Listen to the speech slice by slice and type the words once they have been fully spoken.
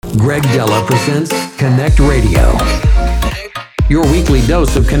Greg Dela presents CONNCT Radio, your weekly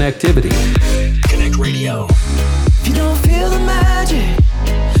dose of connectivity. CONNCT Radio. If you don't feel the magic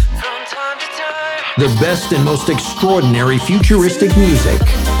from time to time, The best and most extraordinary futuristic music.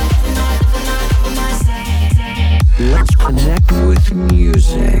 Let's connect with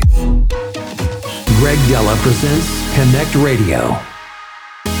music. Greg Dela presents CONNCT Radio,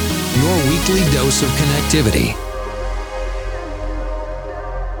 your weekly dose of connectivity.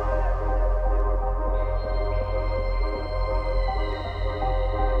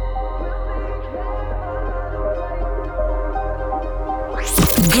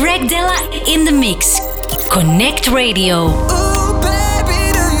 Greg Dela in the mix. CONNCT Radio. ooh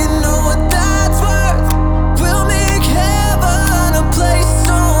baby, do you know what that's worth? We'll make heaven a place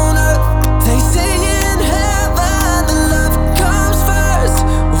on earth. They say in heaven the love comes first.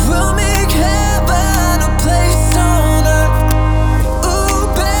 We'll make heaven a place on earth. Ooh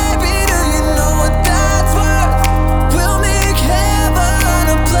baby, do you know what that's worth? We'll make heaven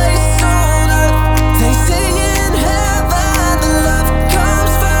a place on earth. They say in heaven the love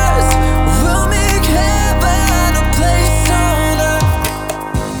comes first. We'll make heaven a place on earth.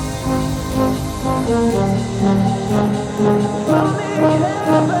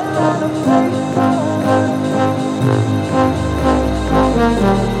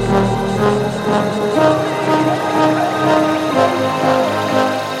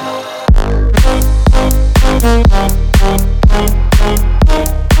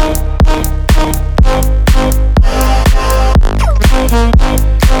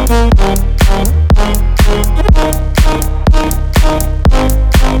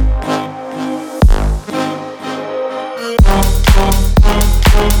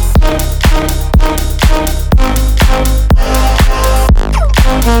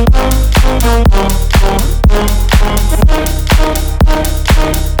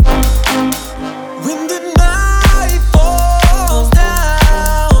 When the night falls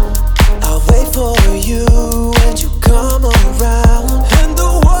down, I'll wait for you and you come around, and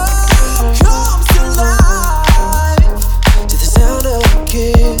the world comes to life to the sound of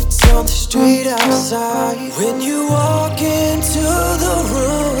kids on the street outside. When you walk into the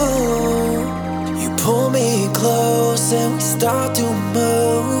room, you pull me close and we start to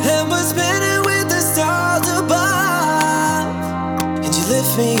move, and we're spinning with the stars above, and you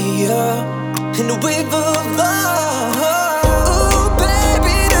lift me up in a wave of love. Ooh,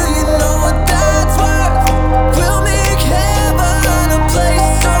 baby, do you know what that's worth? We'll make heaven a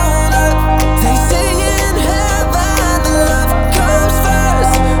place on earth. They say in heaven the love comes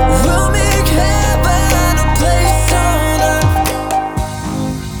first. We'll make heaven a place on earth.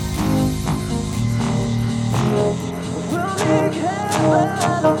 We'll make heaven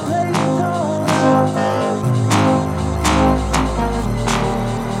a place on earth.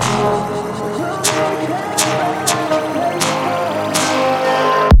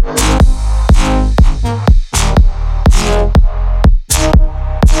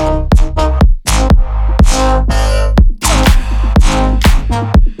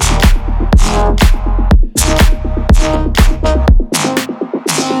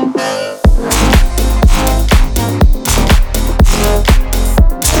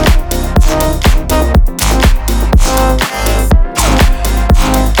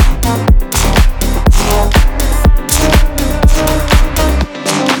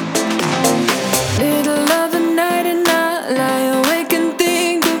 Middle of the night and I lie awake and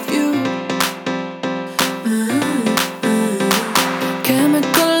think of you.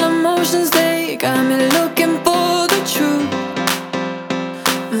 Chemical emotions, they got me looking for the truth.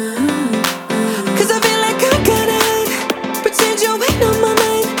 'Cause I feel like I gotta pretend you're waiting on my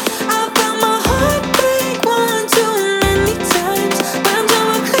mind. I felt my heart break one too many times, but I'm done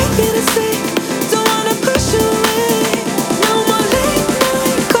with clicking to say, don't wanna push you away. No more late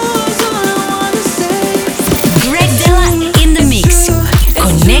night calls, all I wanna say. Greg Dela in the mix.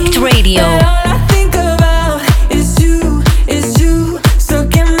 CONNCT Radio. And all I think about is you,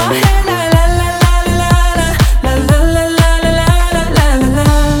 stuck in my head, la la la la la la.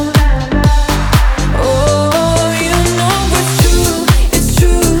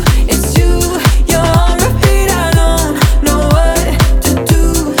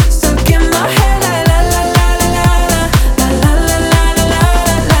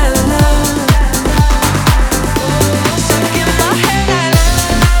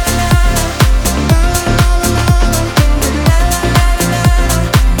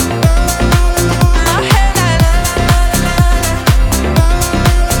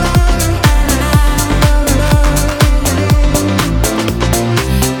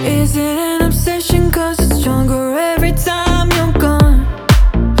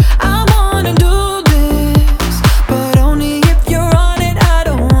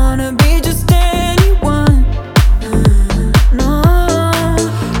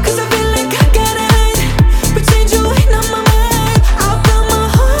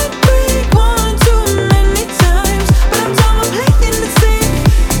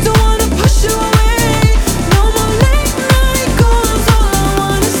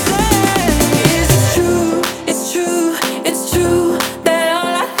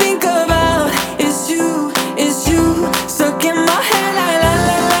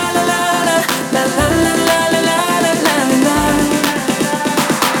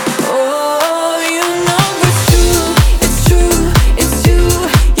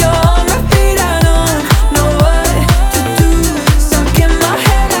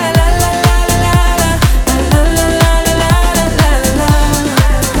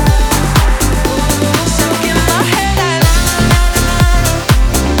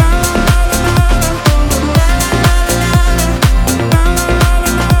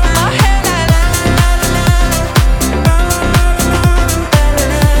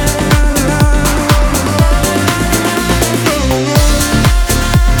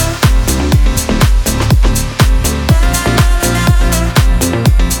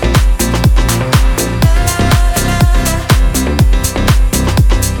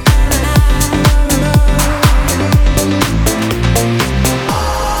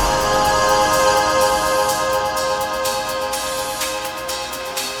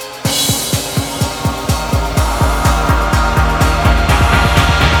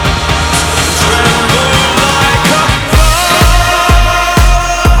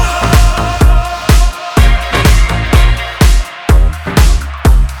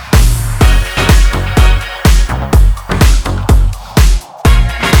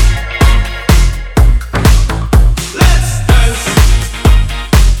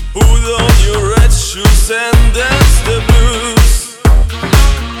 shoes and dance the blues.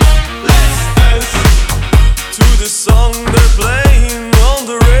 Let's dance to the song they're playing on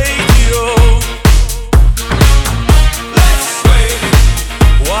the radio. Let's sway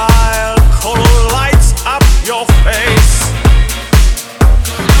while color lights up your face.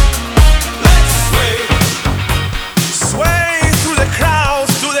 Let's sway, sway through the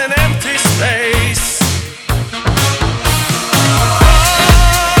crowds to an empty space.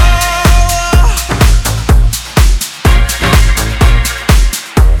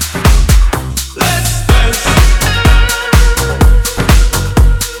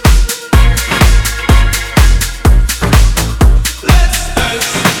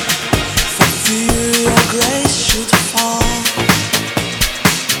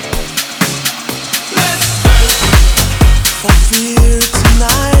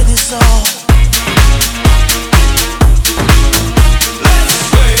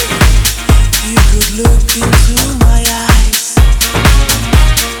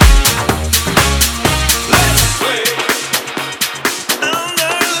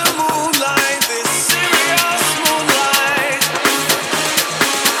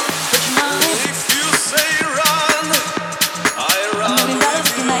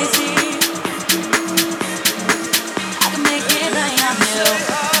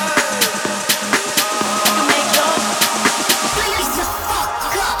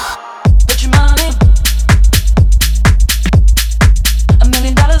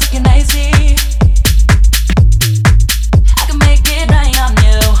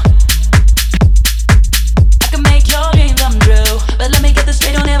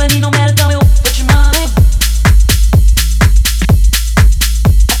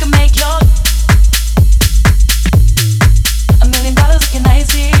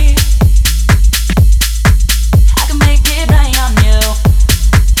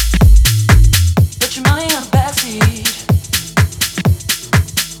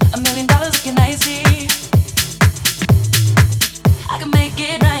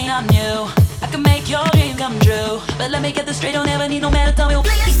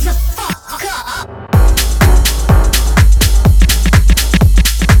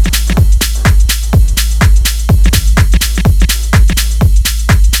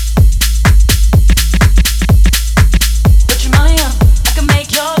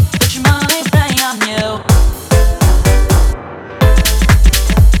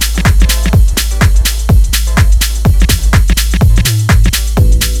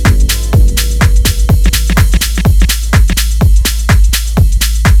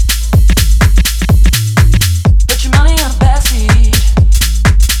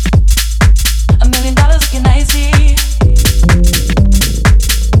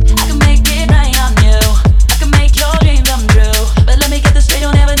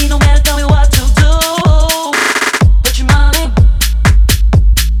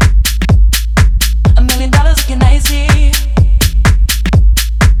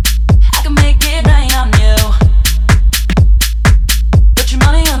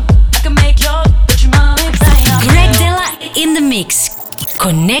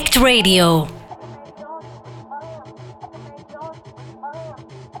 CONNCT Radio.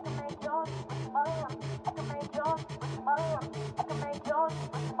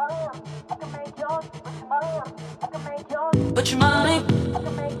 Put your money. I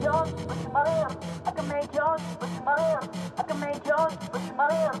can make yours. Put your money on. I can make yours. Put your money on. I can make yours. Put your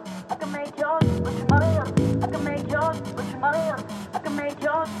money on. I can make yours. Put your money on. I can make yours. Put your money on. I can make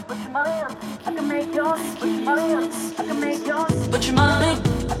yours. Put your money on. I can make yours. Put your money on. I can make yours. Put your money.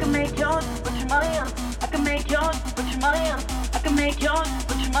 I can make yours. Put your money on. I can make yours. Put your money on. I can make yours.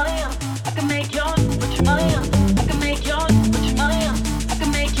 Put your money on. I can make yours. Put your money on. I can make yours. Put your money on. I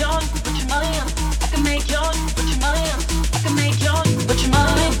can make yours. Put your money on. I can make yours. Put your money on. I can make yours. Put your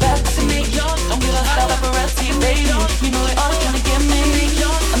money back to make yours. Don't give a hell up a recipe, baby. You know it all gonna give me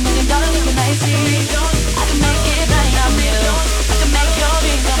 $1 million looking nice. I can make it right now, you. I can make your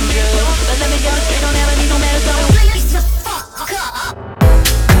dreams come true. But let me get it straight, don't ever need no medicine. Please just fuck up.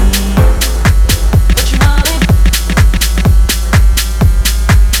 Put your money.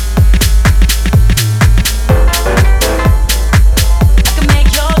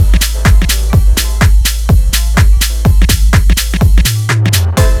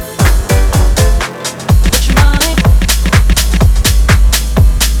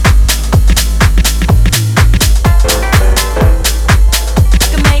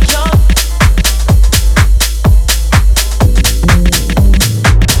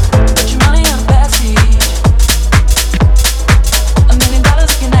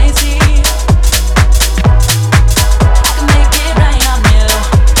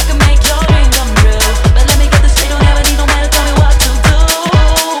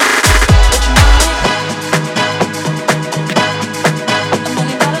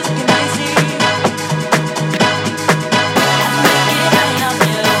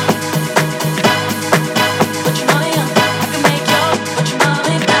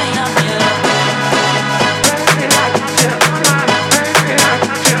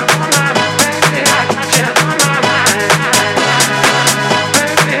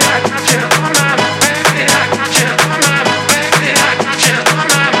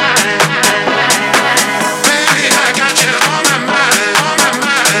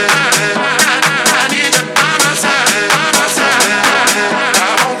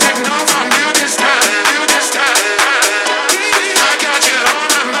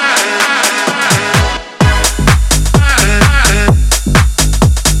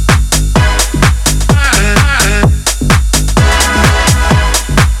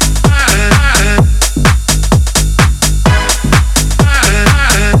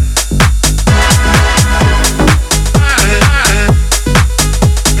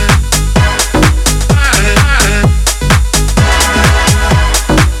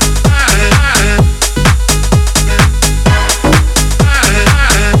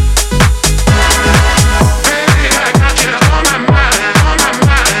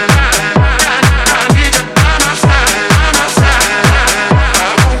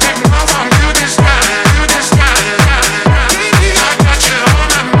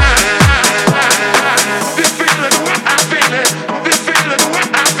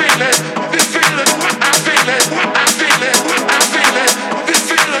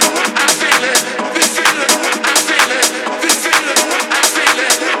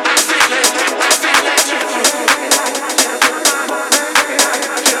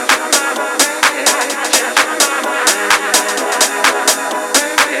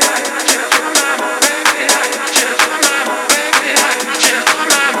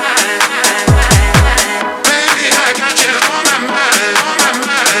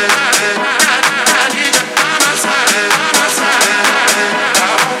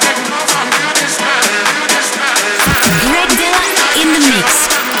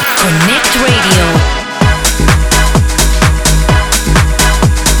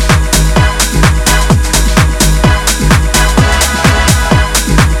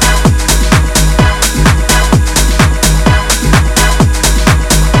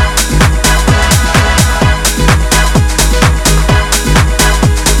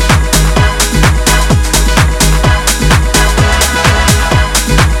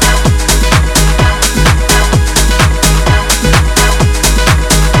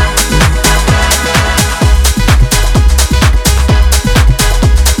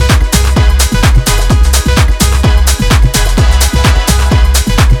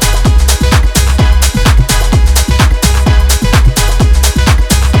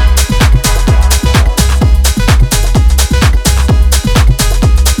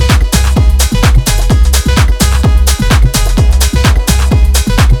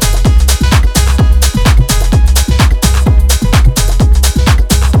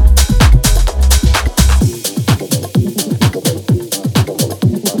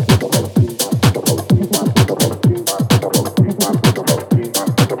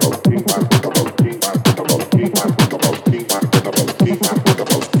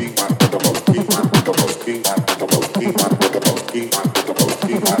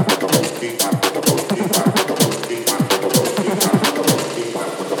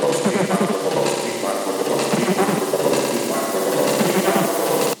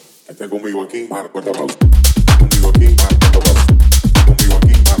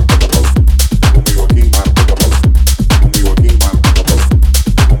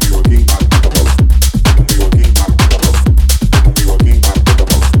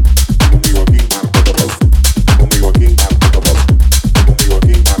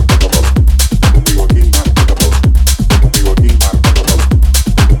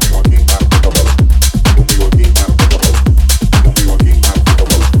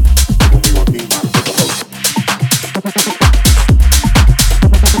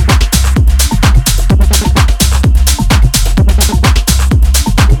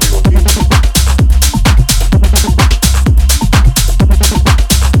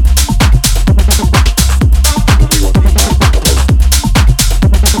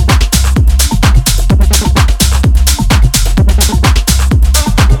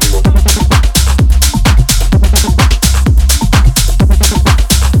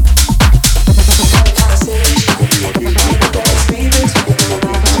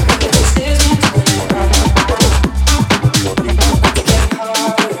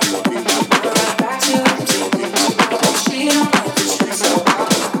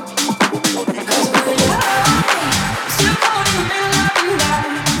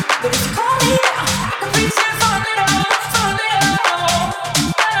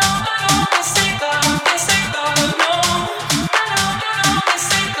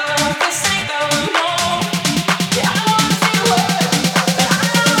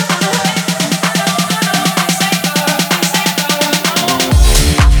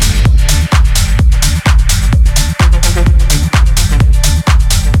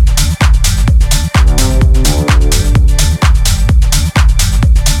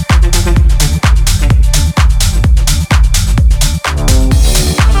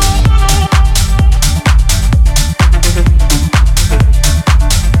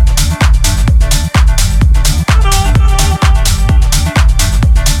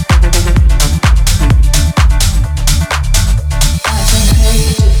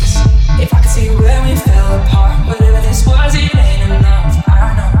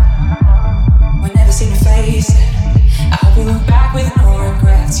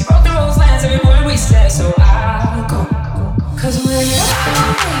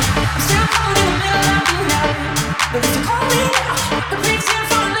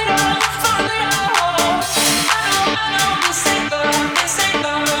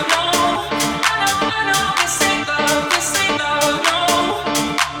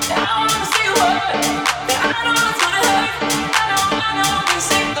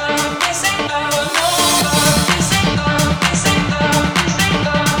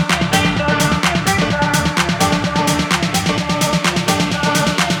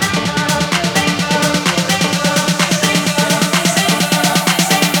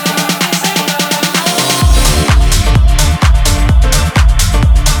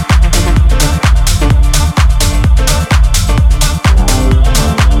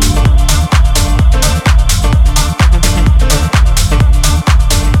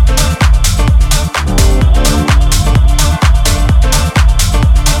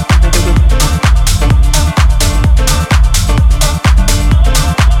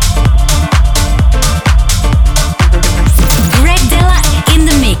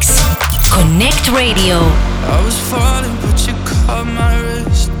 Radio. I was falling, but you caught my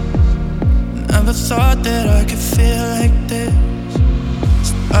wrist. Never thought that I could feel like this.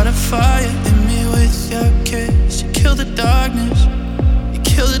 Start a fire in me with your kiss. You kill the darkness. You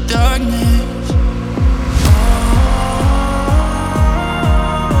kill the darkness.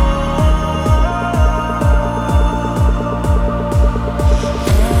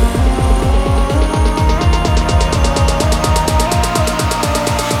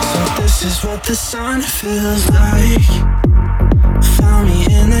 This is what the sun feels like. Found me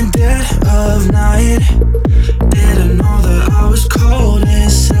in the dead of night. Didn't know that I was cold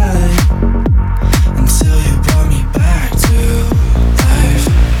inside until you brought me back to life.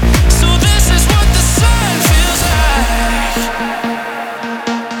 So this is what the sun feels like.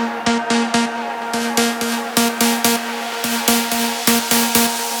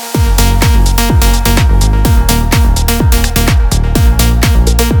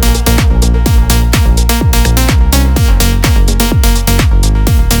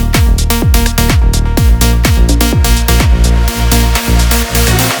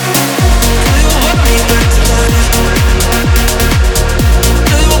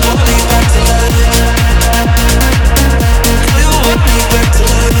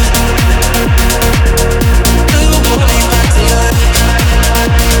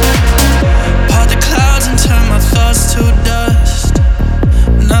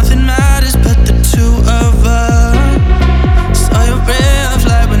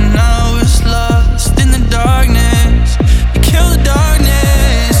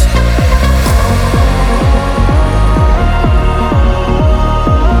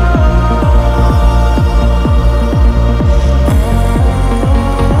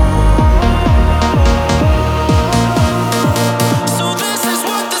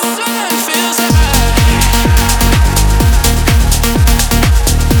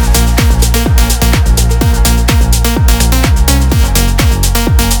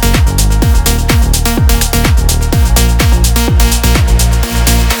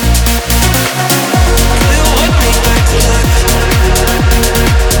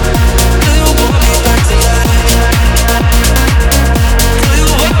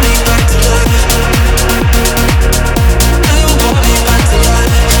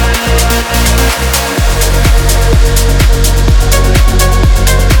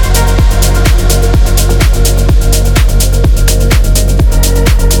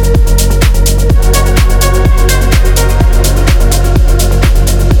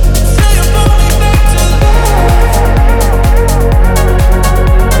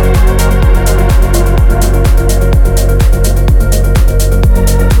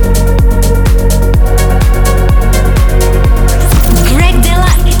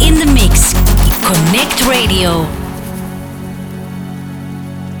 Connect Radio.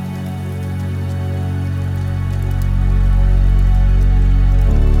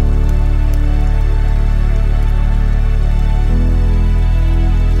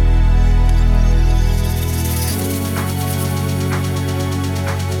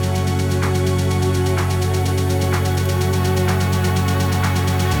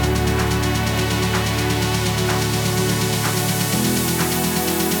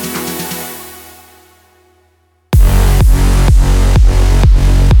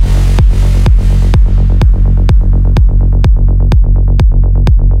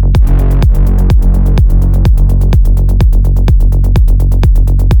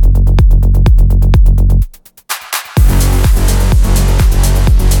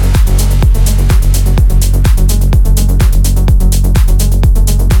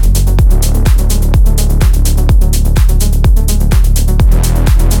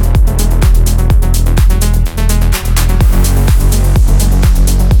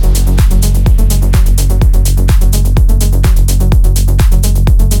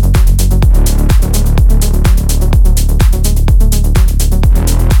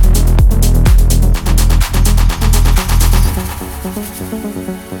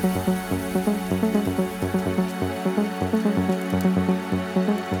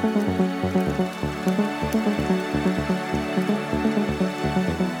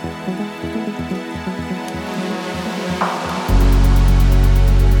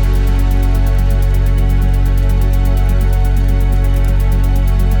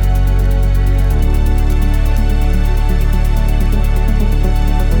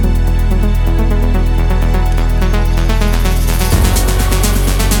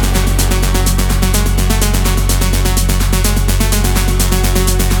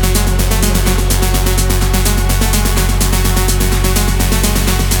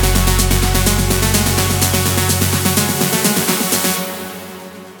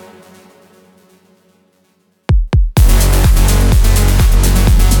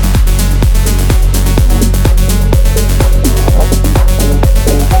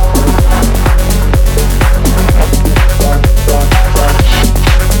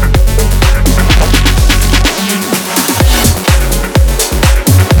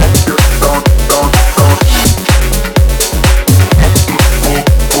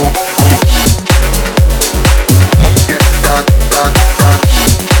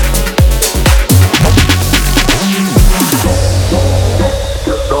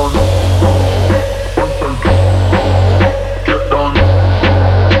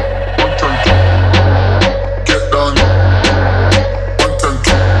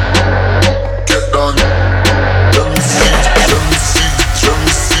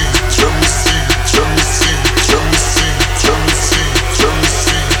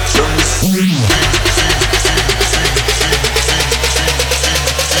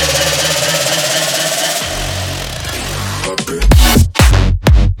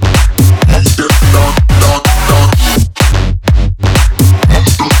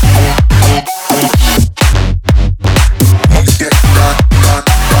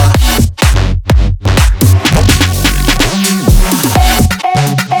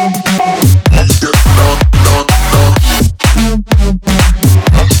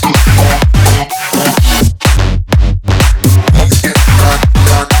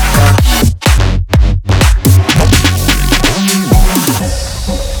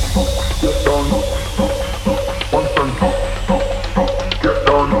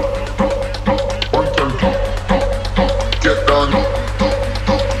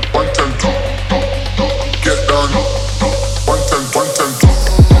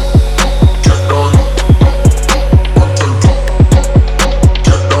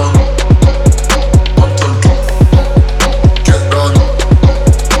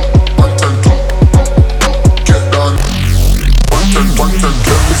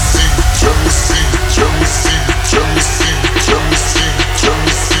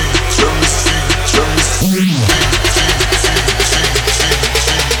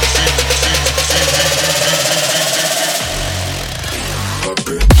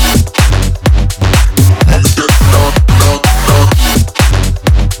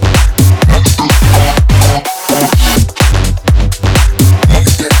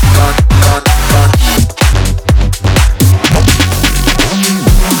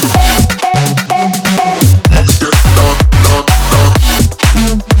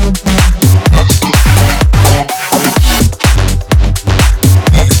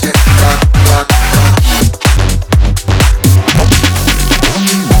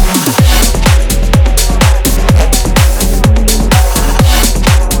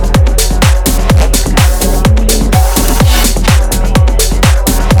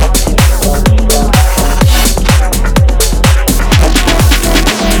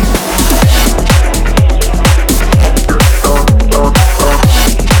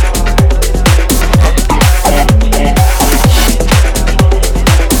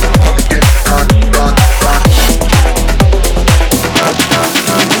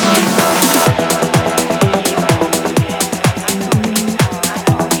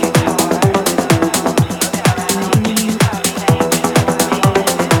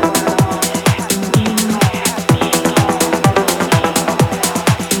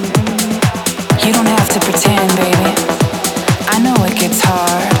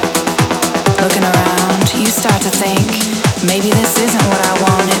 Looking around, you start to think, maybe this isn't what I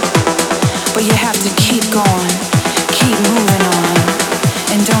wanted. But you have to keep going, keep moving on,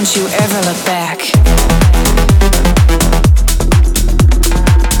 and don't you ever look back.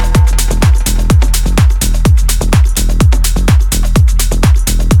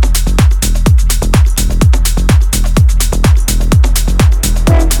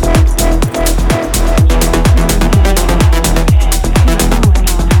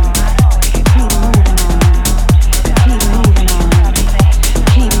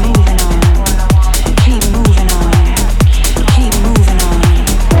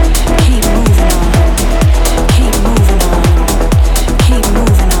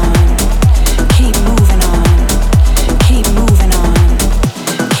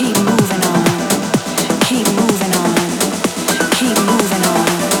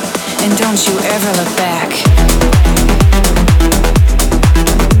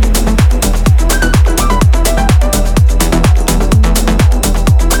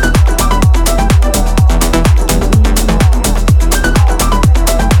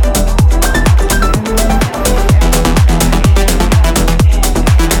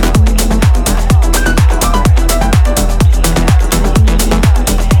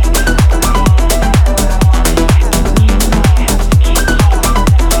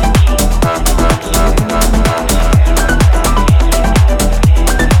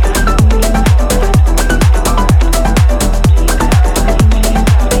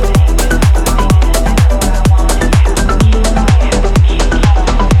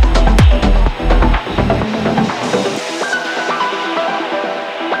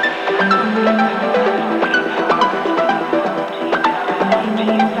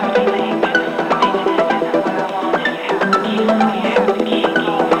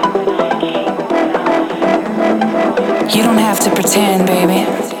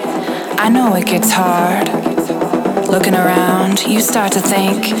 Start to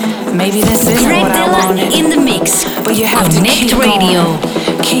think, maybe this isn't Greg what I Dela wanted. in the mix. But you have Connect to keep Radio.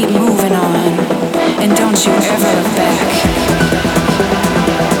 going, keep moving on, and don't you ever look back.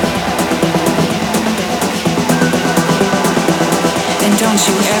 And don't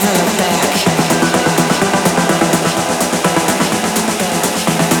you ever look back.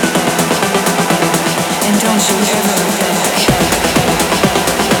 And don't you ever look back.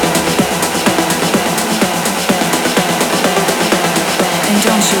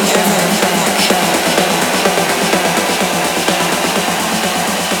 Don't you ever look back.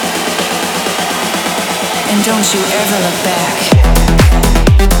 And don't you ever look back.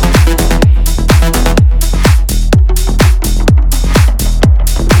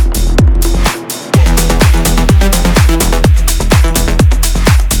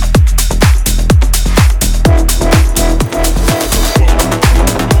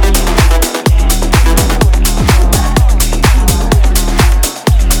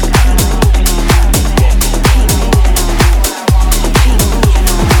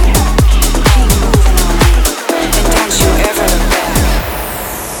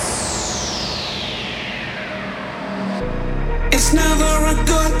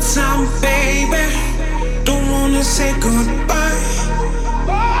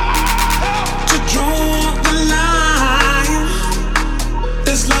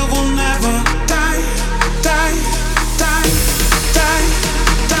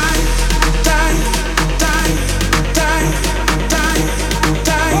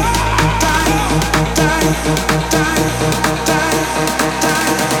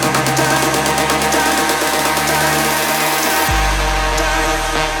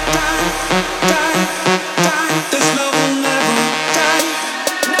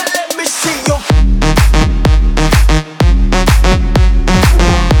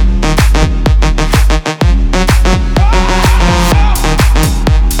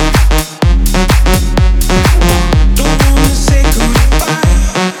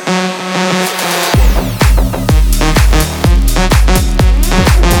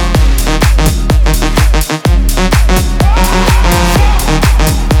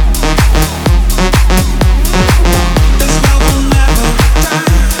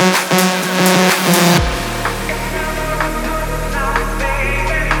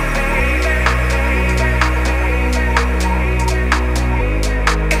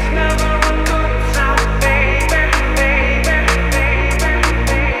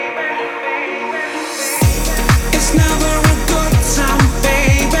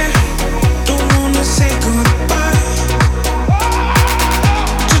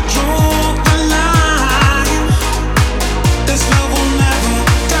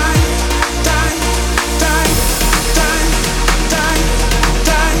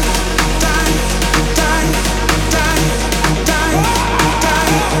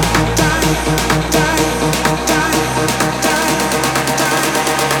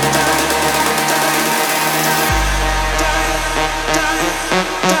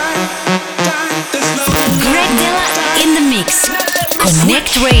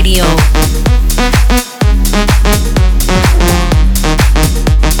 Connect Radio.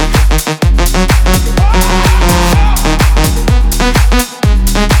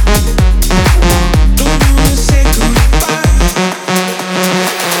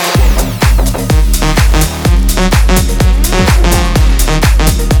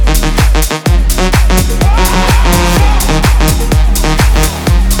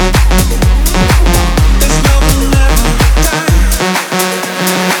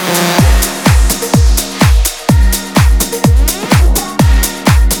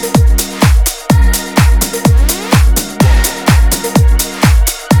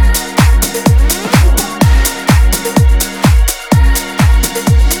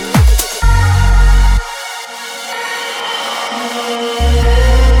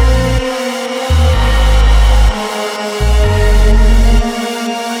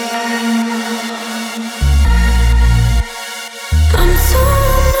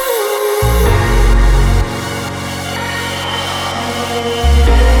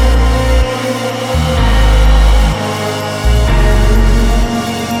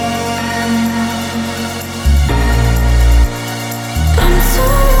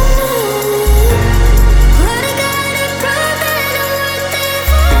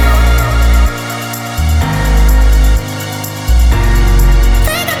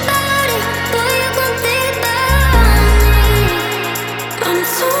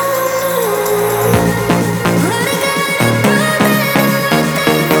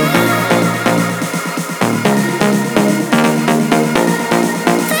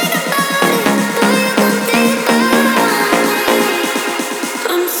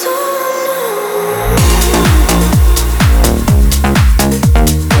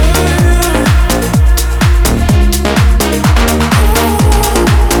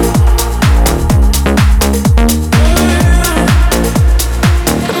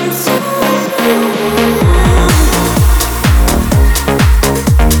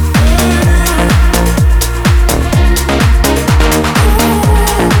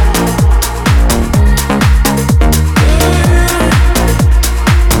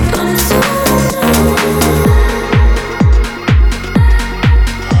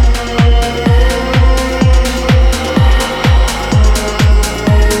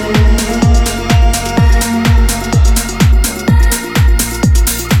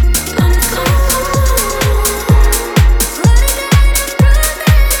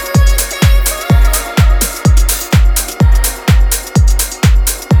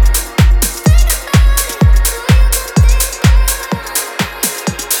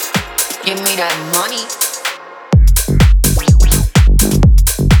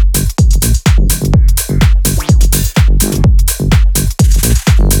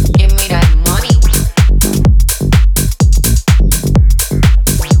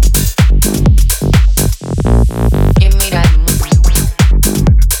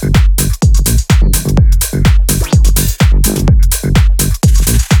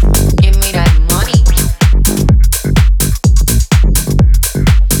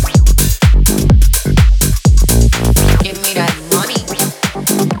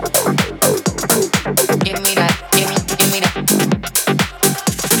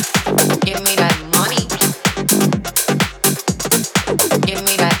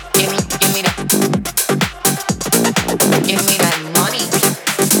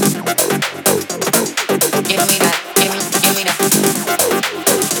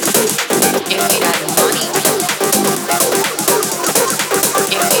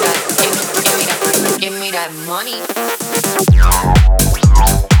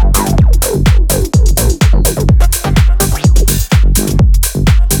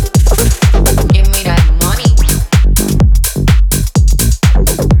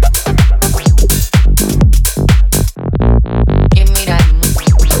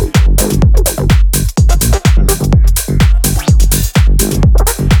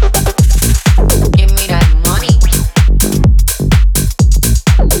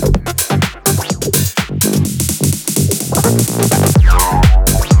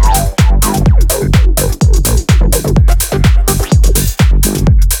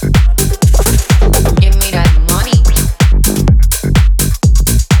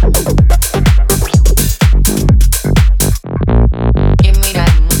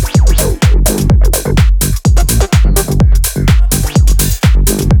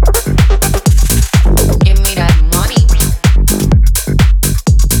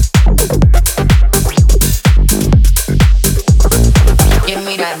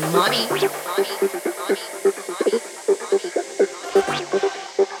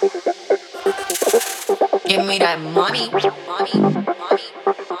 Give me that money.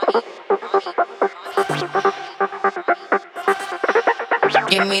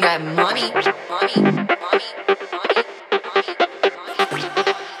 Give me that money, money, money, money, money, money.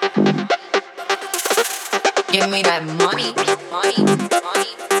 Give me that money, money, money,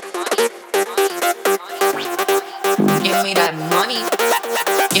 money, money, money. Give me that money.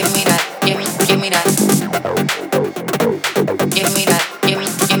 Give me that. Give me that. Give me that.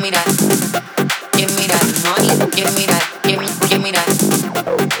 Give me that. Give me that money. Give me that. Give me that.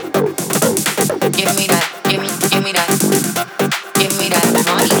 Give me that. Give me that. Give me that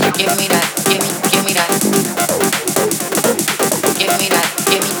money. Give me that. Give me that. Give me that.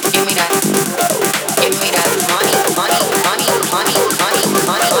 Give me that. Give me that money. Money. Money. Money. Money.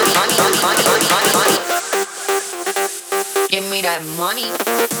 Money. Money. Money. Money. Money. Give me that money.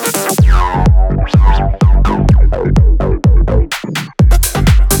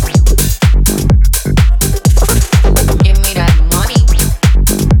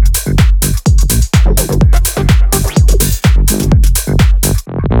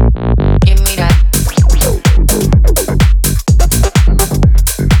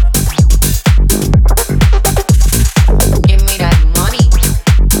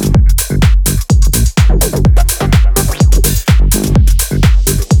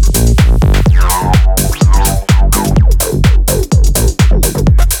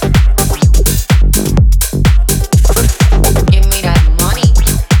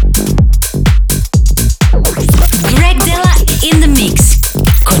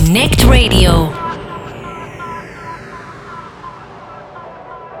 CONNCT Radio.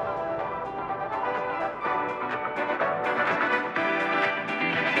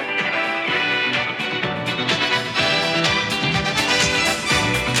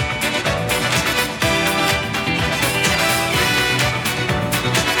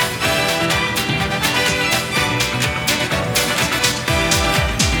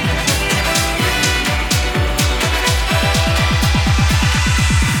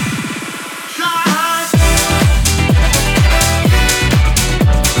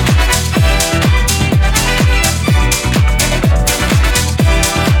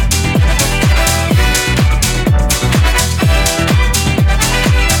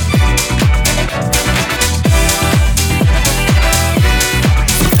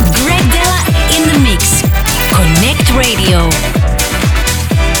 Radio.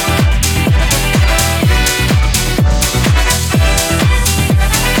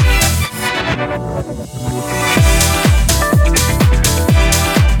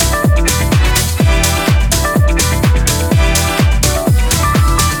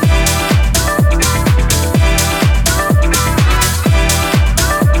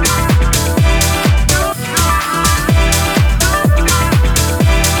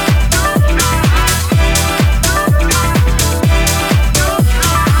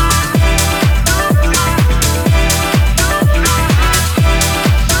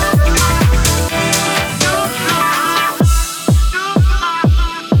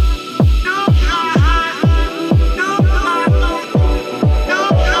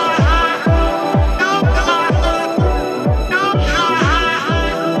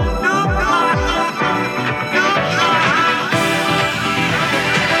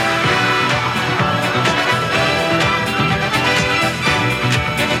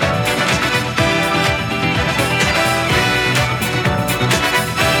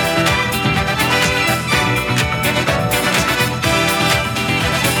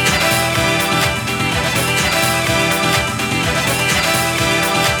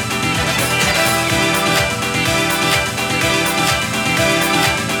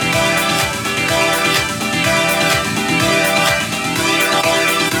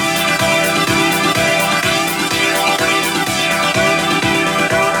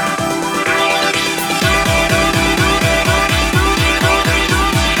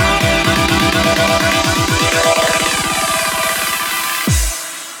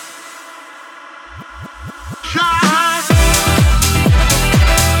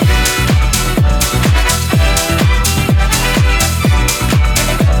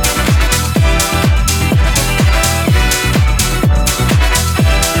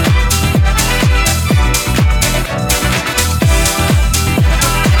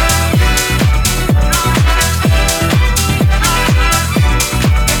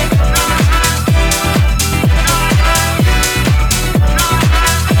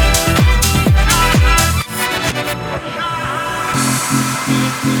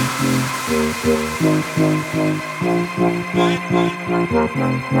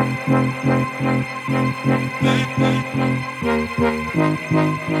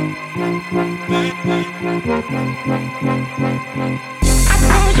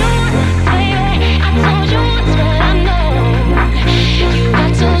 I told you once, but I know you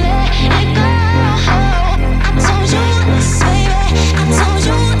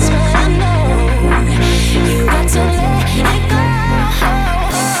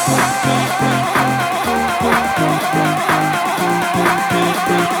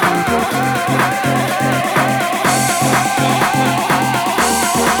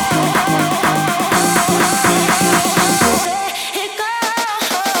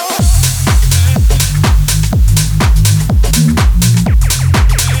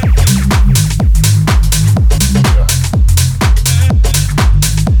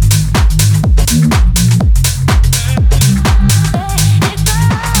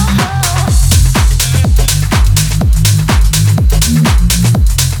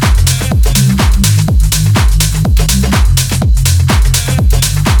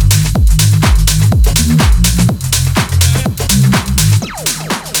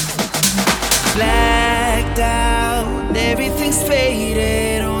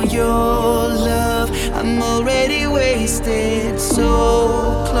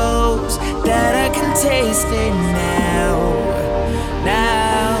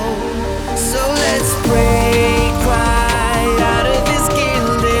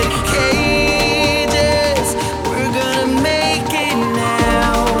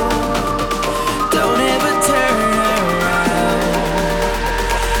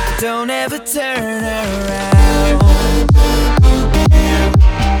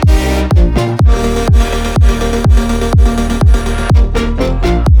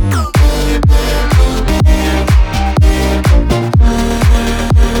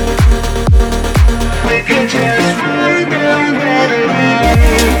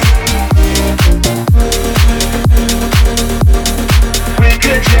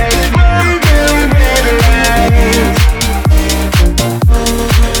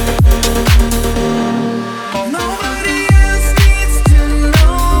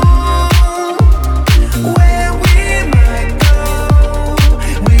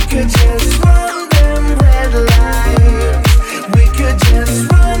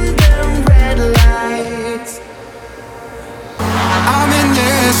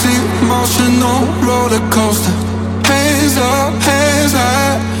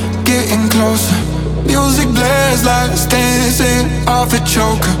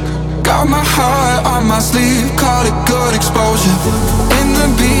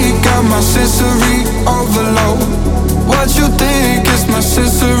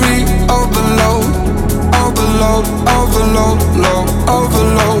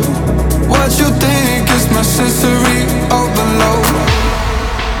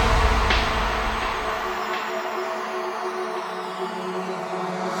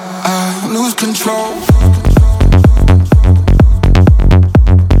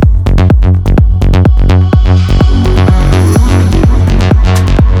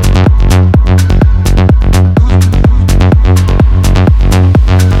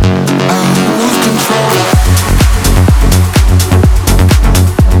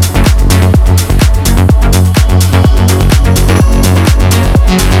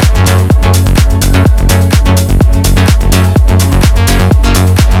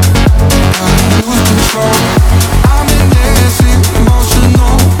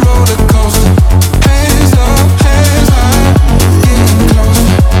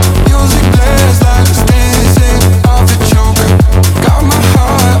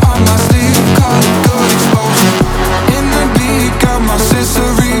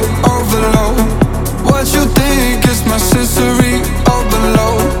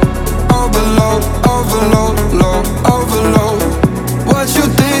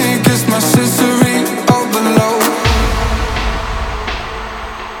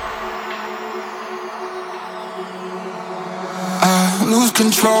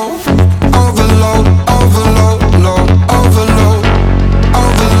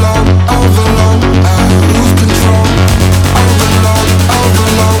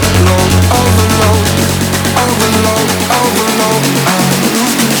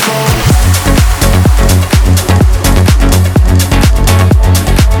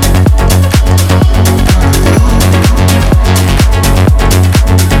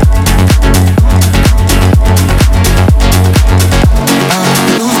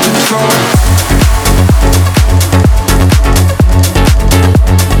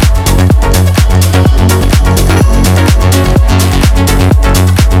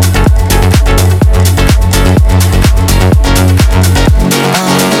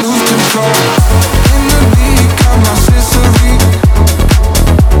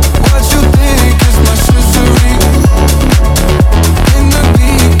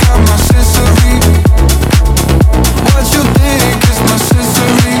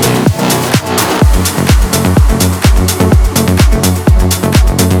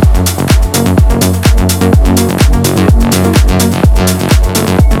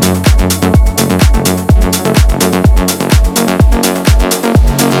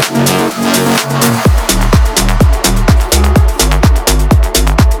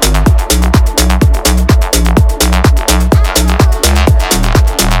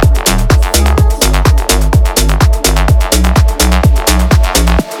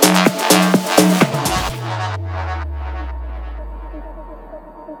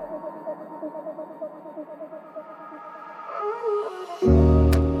Without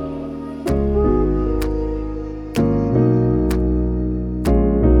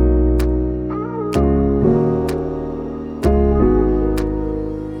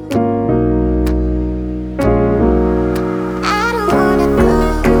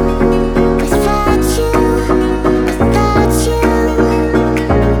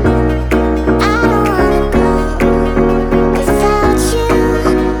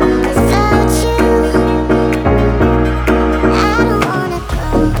you,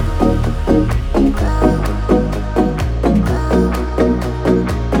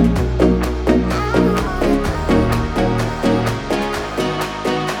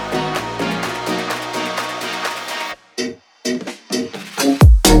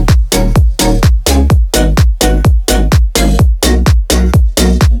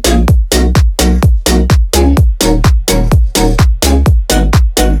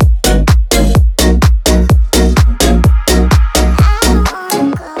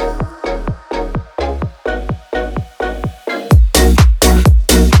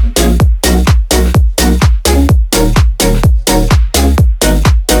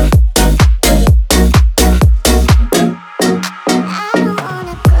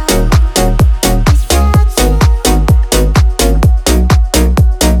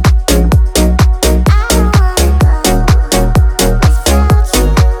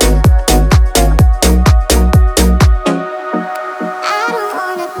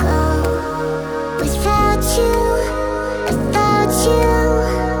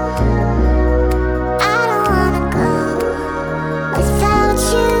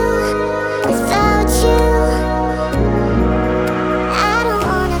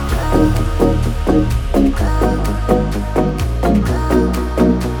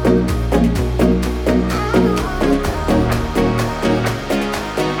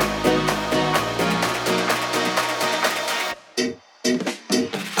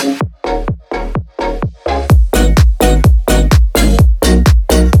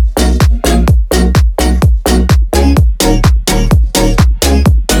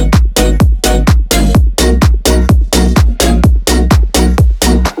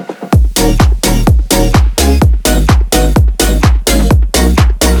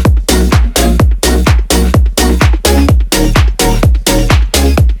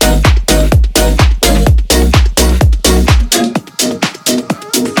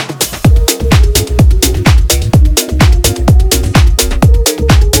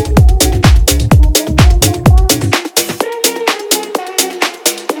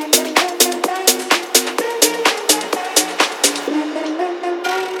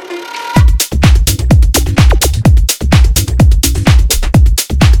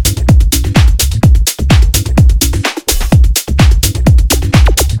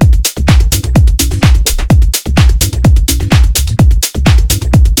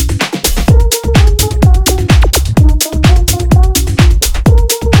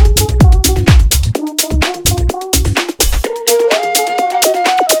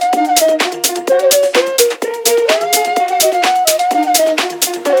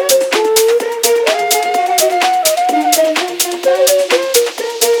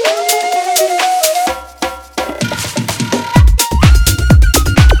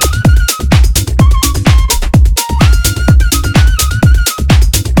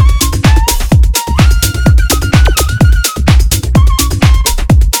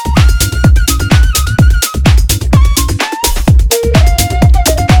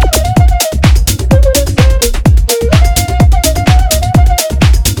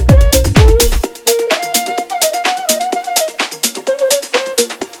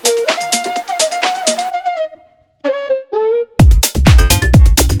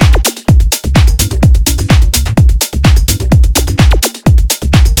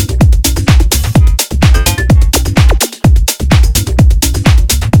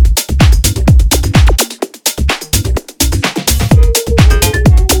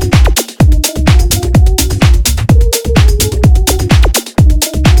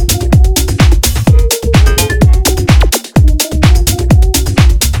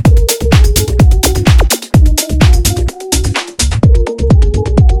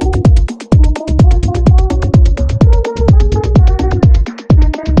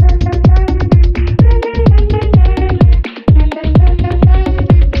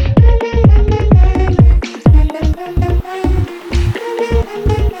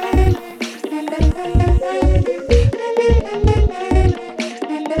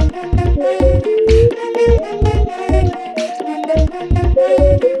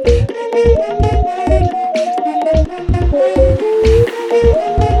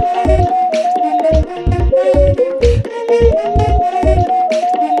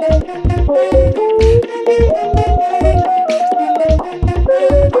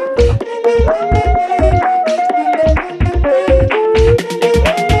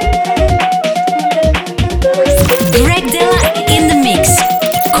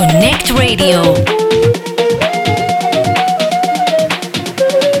 Connect Radio.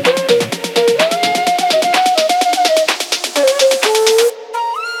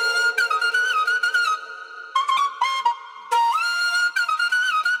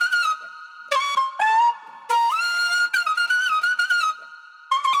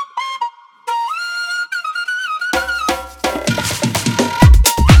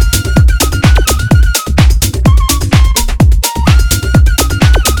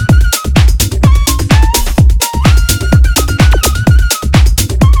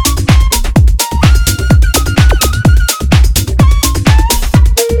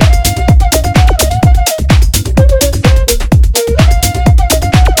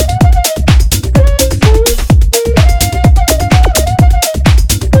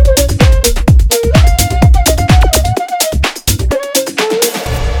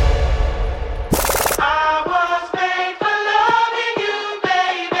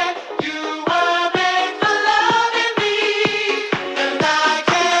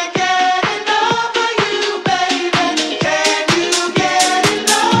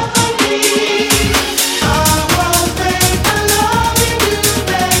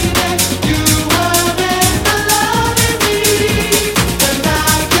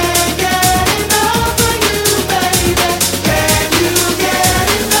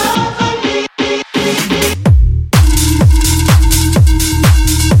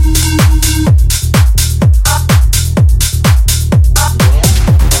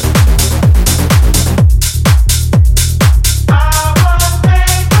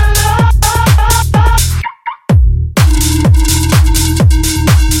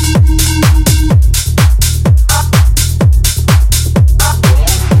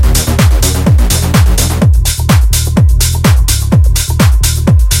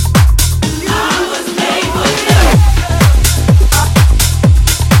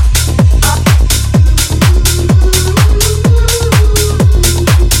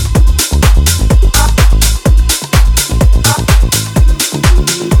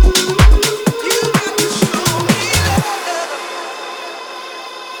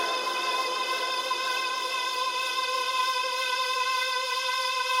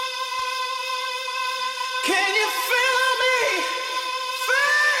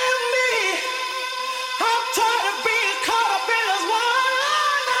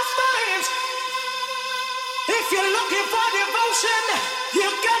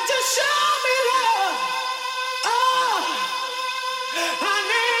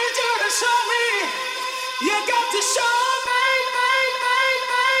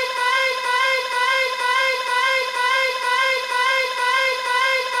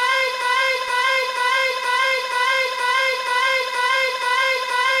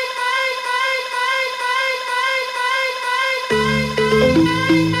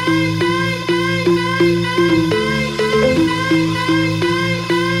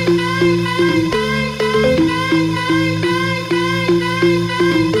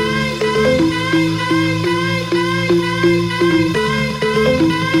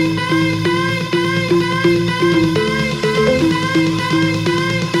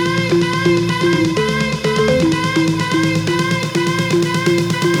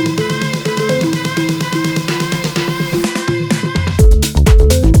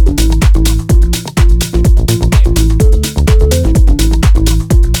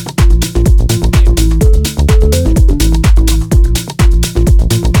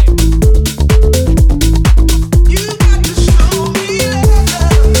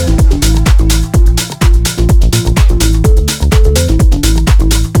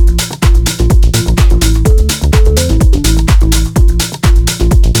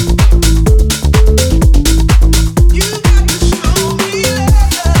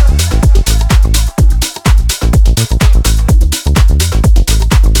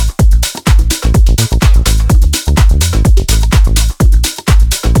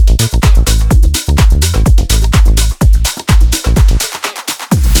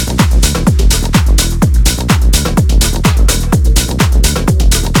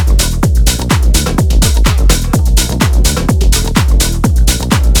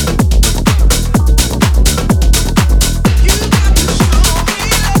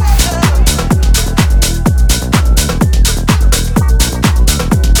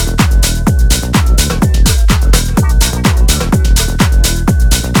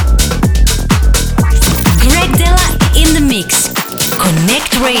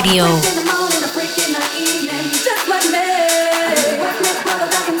 Radio.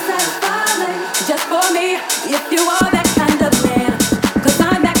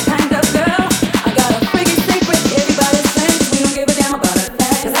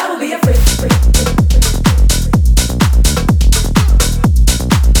 Cause I will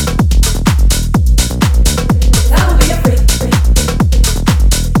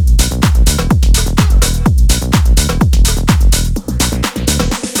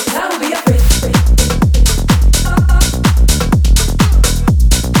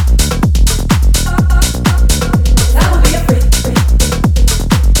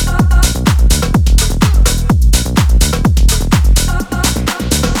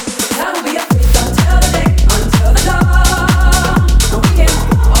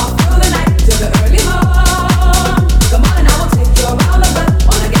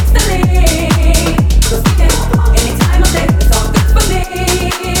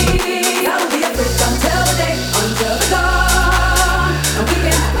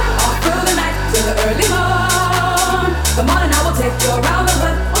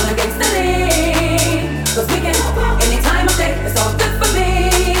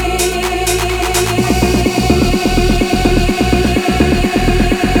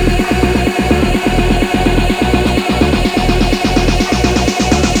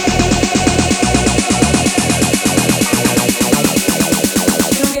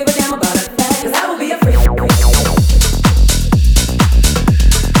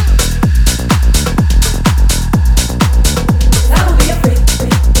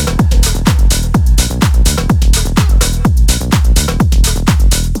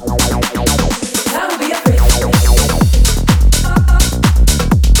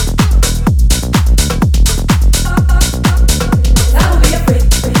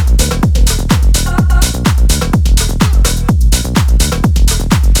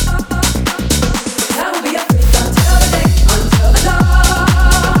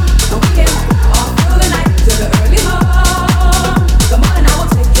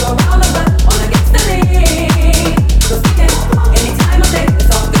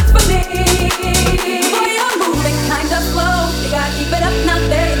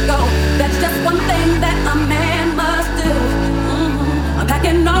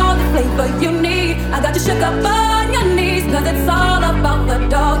flavor you need. I got you shook up on your knees, cause it's all about the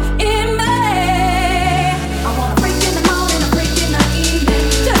dog.